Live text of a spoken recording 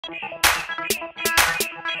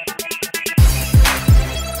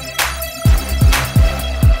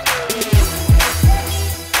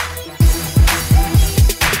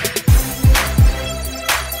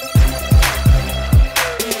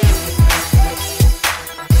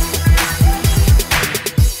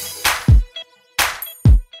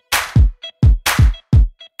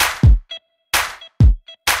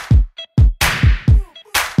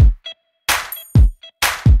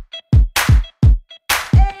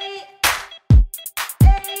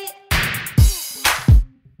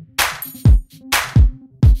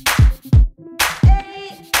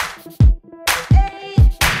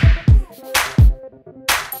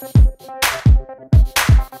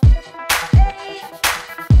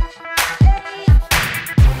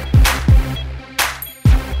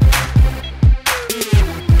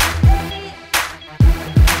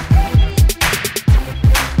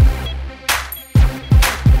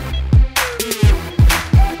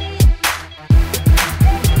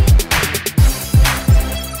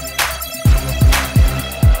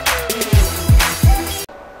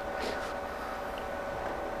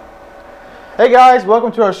Hey guys,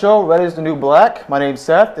 welcome to our show, Red is the New Black. My name's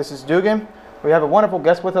Seth, this is Dugan. We have a wonderful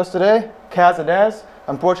guest with us today, Kaz Adaz.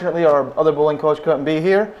 Unfortunately, our other bowling coach couldn't be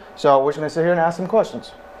here, so we're just going to sit here and ask some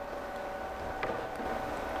questions.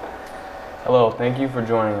 Hello, thank you for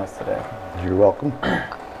joining us today. You're welcome.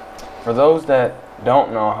 For those that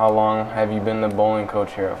don't know, how long have you been the bowling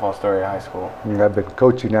coach here at Fostoria High School? I've been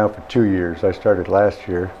coaching now for 2 years. I started last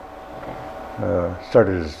year.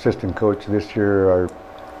 Started as assistant coach this year. Our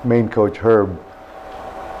main coach, Herb,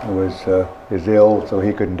 is ill, so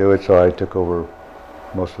he couldn't do it, so I took over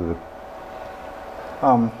most of the...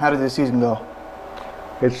 How did the season go?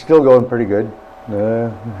 It's still going pretty good.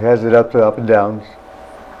 Has it up and downs.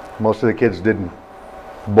 Most of the kids didn't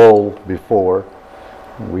bowl before.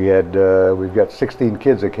 We've got 16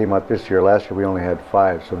 kids that came out this year. Last year we only had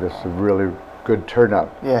 5, so this is a really good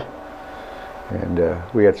turnout. Yeah.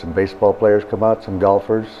 And we had some baseball players come out, some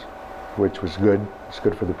golfers, which was good. It's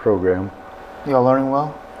good for the program. You all learning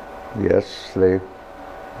well? Yes, they're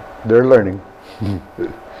learning.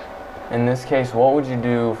 In this case, what would you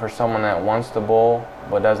do for someone that wants to bowl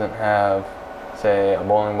but doesn't have, say, a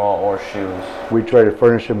bowling ball or shoes? We try to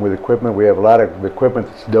furnish them with equipment. We have a lot of equipment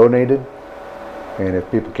that's donated, and if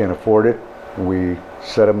people can't afford it, we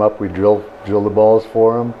set them up. We drill the balls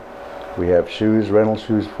for them. We have shoes, rental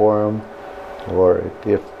shoes for them, or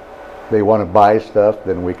if they want to buy stuff,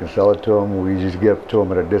 then we can sell it to them. We just give it to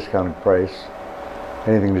them at a discounted price.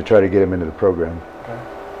 Anything to try to get them into the program. Okay.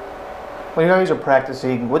 When you guys are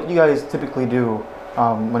practicing, what do you guys typically do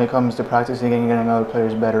when it comes to practicing and getting other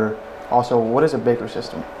players better? Also, what is a Baker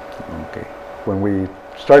system? Okay. When we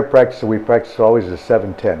start practicing, we practice always the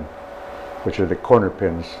 7-10, which are the corner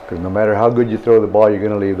pins, because no matter how good you throw the ball, you're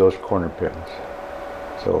going to leave those corner pins.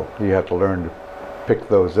 So you have to learn to pick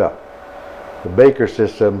those up. The Baker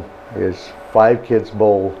system is 5 kids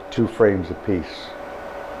bowl 2 frames apiece.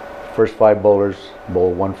 First 5 bowlers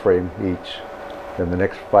bowl 1 frame each. Then the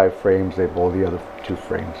next 5 frames, they bowl the other 2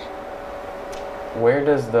 frames. Where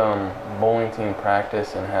does the bowling team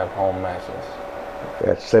practice and have home matches?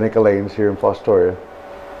 At Seneca Lanes here in Fostoria.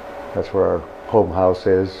 That's where our home house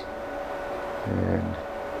is. And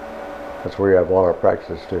that's where we have all our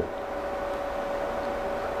practices too.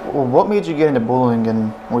 Well, what made you get into bowling,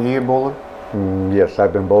 and were you a bowler? Yes,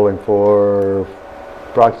 I've been bowling for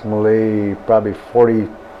approximately probably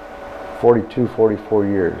 42, 44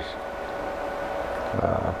 years.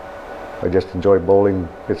 I just enjoy bowling.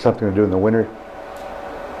 It's something to do in the winter.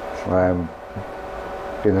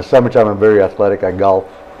 In the summertime, I'm very athletic. I golf.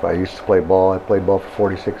 I used to play ball. I played ball for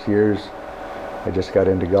 46 years. I just got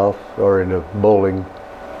into golf, or into bowling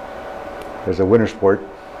as a winter sport,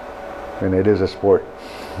 and it is a sport.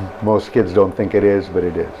 Most kids don't think it is, but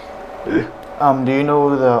it is. Do you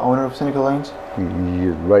know the owner of Seneca Lanes?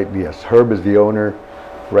 You're right, yes. Herb is the owner.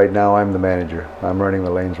 Right now, I'm the manager. I'm running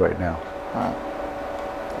the lanes right now.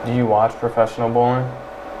 Do you watch professional bowling?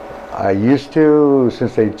 I used to.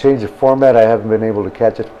 Since they changed the format, I haven't been able to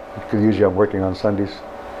catch it, because usually I'm working on Sundays.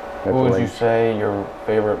 Who would you say your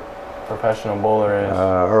favorite professional bowler is?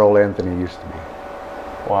 Earl Anthony used to be.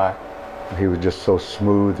 Why? He was just so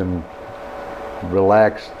smooth and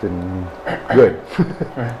relaxed and good.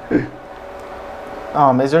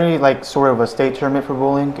 Is there any sort of a state tournament for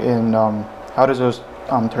bowling, and how does those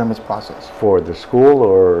tournaments process? For the school,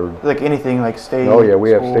 or Anything like state? Oh yeah,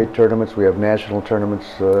 we school? have state tournaments. We have national tournaments.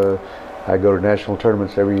 I go to national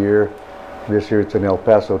tournaments every year. This year it's in El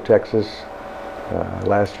Paso, Texas.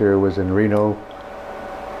 Last year it was in Reno.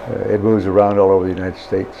 It moves around all over the United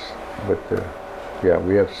States, but yeah,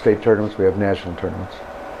 we have state tournaments. We have national tournaments.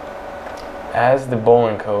 As the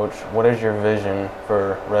bowling coach, what is your vision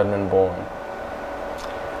for Redmond bowling?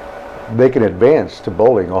 They can advance to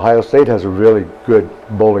bowling. Ohio State has a really good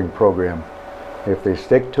bowling program. If they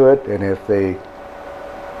stick to it and if they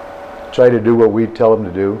try to do what we tell them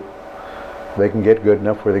to do, they can get good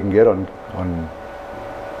enough where they can get on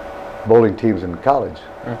bowling teams in college.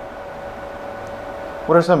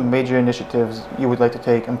 What are some major initiatives you would like to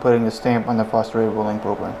take in putting the stamp on the Fostoria bowling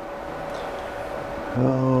program?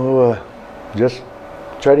 Oh, just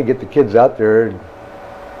try to get the kids out there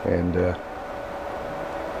and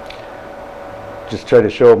just try to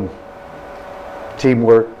show them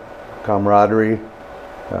teamwork, camaraderie.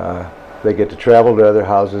 They get to travel to other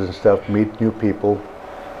houses and stuff, meet new people,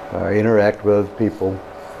 interact with other people.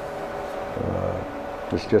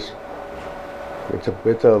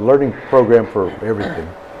 It's a learning program for everything.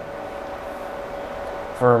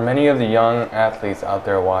 For many of the young athletes out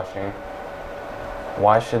there watching,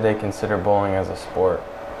 why should they consider bowling as a sport?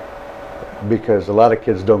 Because a lot of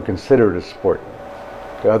kids don't consider it a sport.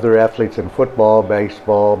 The other athletes in football,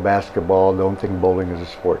 baseball, basketball don't think bowling is a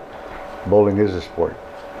sport. Bowling is a sport.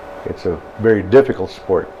 It's a very difficult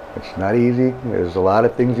sport. It's not easy. There's a lot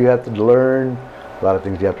of things you have to learn, a lot of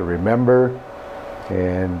things you have to remember,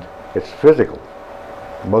 and it's physical.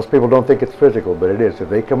 Most people don't think it's physical, but it is. If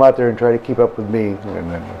they come out there and try to keep up with me,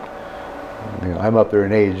 and then, I'm up there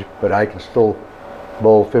in age, but I can still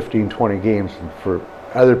bowl 15, 20 games. And for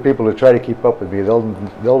other people to try to keep up with me,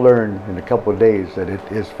 they'll learn in a couple of days that it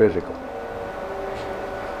is physical.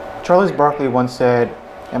 Charles Barkley once said,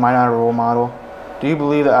 "Am I not a role model?" Do you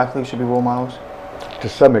believe that athletes should be role models? To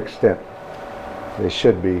some extent, they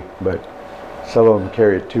should be, but some of them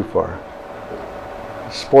carry it too far.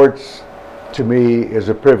 Sports, to me, is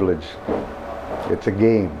a privilege. It's a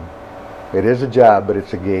game. It is a job, but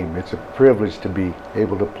it's a game. It's a privilege to be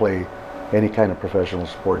able to play any kind of professional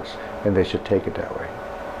sports, and they should take it that way.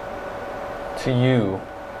 To you,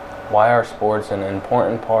 why are sports an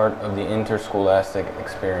important part of the interscholastic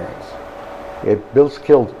experience? It builds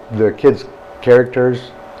the kids'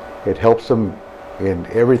 characters. It helps them in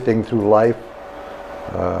everything through life.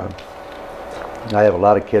 I have a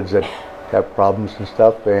lot of kids that have problems and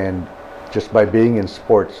stuff, and just by being in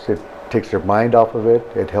sports, it takes their mind off of it.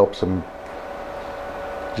 It helps them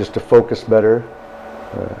just to focus better.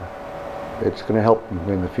 It's going to help them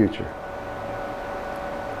in the future.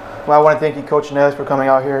 Well, I want to thank you, Coach Nez, for coming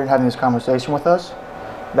out here and having this conversation with us.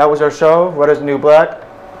 That was our show, Red is the New Black.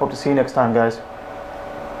 Hope to see you next time, guys.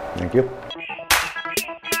 Thank you.